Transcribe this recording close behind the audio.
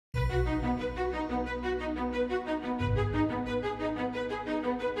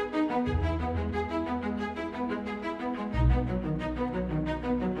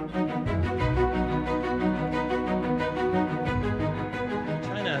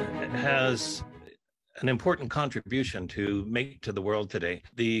has an important contribution to make to the world today.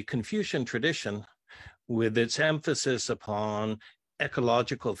 The Confucian tradition, with its emphasis upon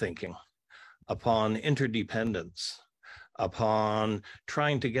ecological thinking, upon interdependence, upon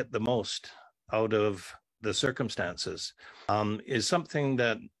trying to get the most out of the circumstances, is something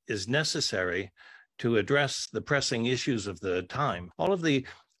that is necessary to address the pressing issues of the time. All of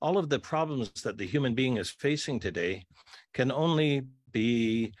the problems that the human being is facing today can only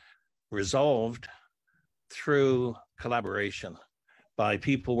be resolved through collaboration, by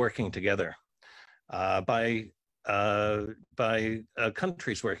people working together, by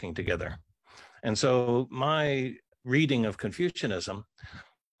countries working together. And so my reading of Confucianism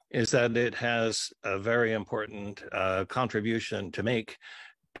is that it has a very important contribution to make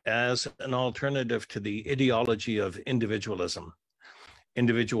as an alternative to the ideology of individualism.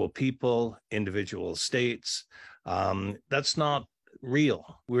 Individual people, individual states, that's not real.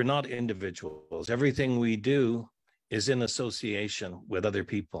 We're not individuals. Everything we do is in association with other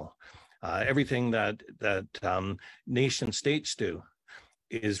people. Everything that nation states do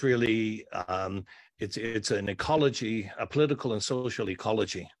is really, it's an ecology, a political and social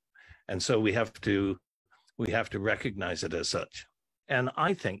ecology. And so we have to recognize it as such. And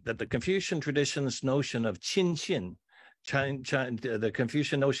I think that the Confucian tradition's notion of qin xin, the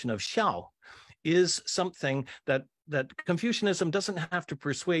Confucian notion of xiao, is something that Confucianism doesn't have to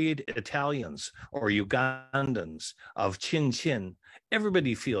persuade Italians or Ugandans of qin qin.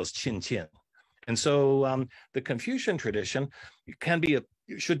 Everybody feels qin qin. And so the Confucian tradition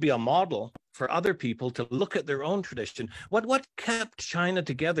should be a model for other people to look at their own tradition. What kept China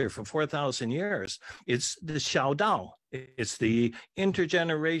together for 4,000 years? It's the Xiao Dao. It's the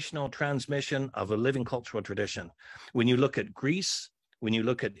intergenerational transmission of a living cultural tradition. When you look at Greece, when you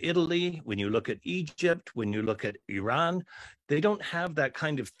look at Italy, when you look at Egypt, when you look at Iran, they don't have that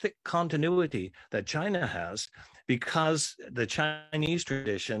kind of thick continuity that China has, because the Chinese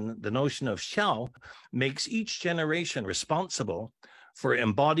tradition, the notion of xiao, makes each generation responsible for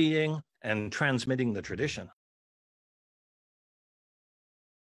embodying and transmitting the tradition.